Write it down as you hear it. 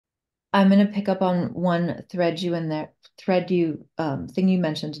I'm going to pick up on one thing you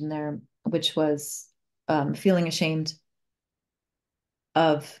mentioned in there, which was feeling ashamed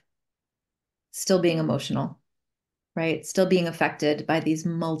of still being emotional, right? Still being affected by these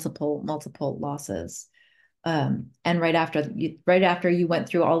multiple losses. And right after you went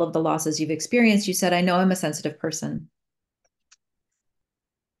through all of the losses you've experienced, you said, I know I'm a sensitive person.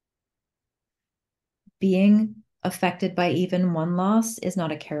 Being affected by even one loss is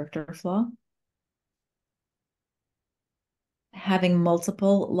not a character flaw. Having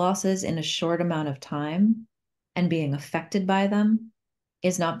multiple losses in a short amount of time and being affected by them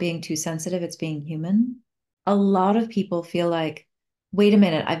is not being too sensitive, it's being human. A lot of people feel like, wait a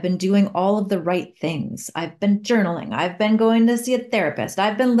minute, I've been doing all of the right things. I've been journaling. I've been going to see a therapist.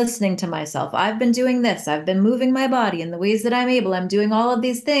 I've been listening to myself. I've been doing this. I've been moving my body in the ways that I'm able. I'm doing all of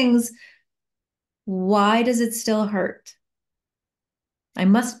these things. Why does it still hurt? I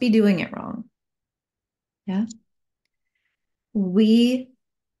must be doing it wrong. Yeah. We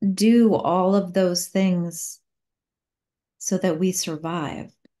do all of those things so that we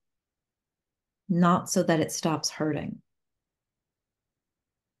survive, not so that it stops hurting,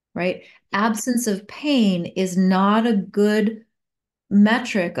 right? Absence of pain is not a good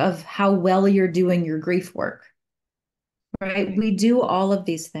metric of how well you're doing your grief work, right? We do all of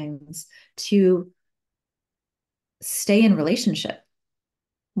these things to stay in relationship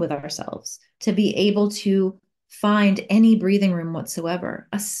with ourselves, to be able to find any breathing room whatsoever,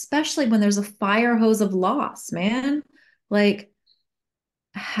 especially when there's a fire hose of loss, man. Like,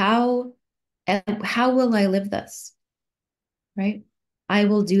 how how will I live this? Right? I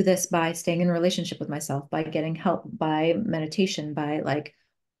will do this by staying in a relationship with myself, by getting help, by meditation, by like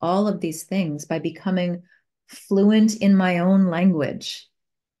all of these things, by becoming fluent in my own language.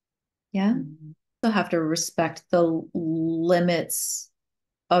 Yeah. Mhm. So have to respect the limits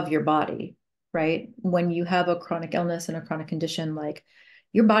of your body, right? When you have a chronic illness and a chronic condition, like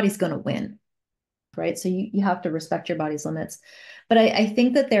your body's going to win, right? So you have to respect your body's limits. But I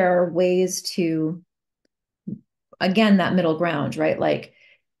think that there are ways to, again, that middle ground, right? Like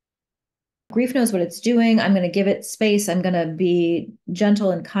grief knows what it's doing. I'm going to give it space. I'm going to be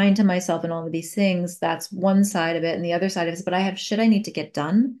gentle and kind to myself and all of these things. That's one side of it. And the other side of it is, but I have shit I need to get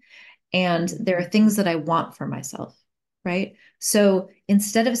done. And there are things that I want for myself. Right. So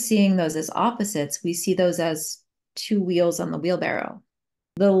instead of seeing those as opposites, we see those as two wheels on the wheelbarrow.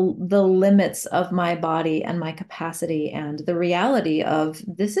 The limits of my body and my capacity and the reality of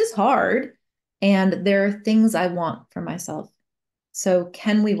this is hard and there are things I want for myself. So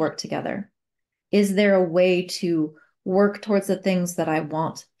can we work together? Is there a way to work towards the things that I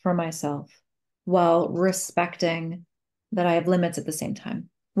want for myself while respecting that I have limits at the same time?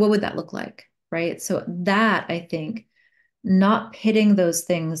 What would that look like? Right. So, that I think, not pitting those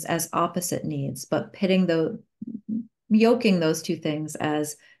things as opposite needs, but yoking those two things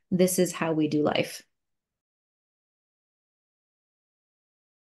as this is how we do life.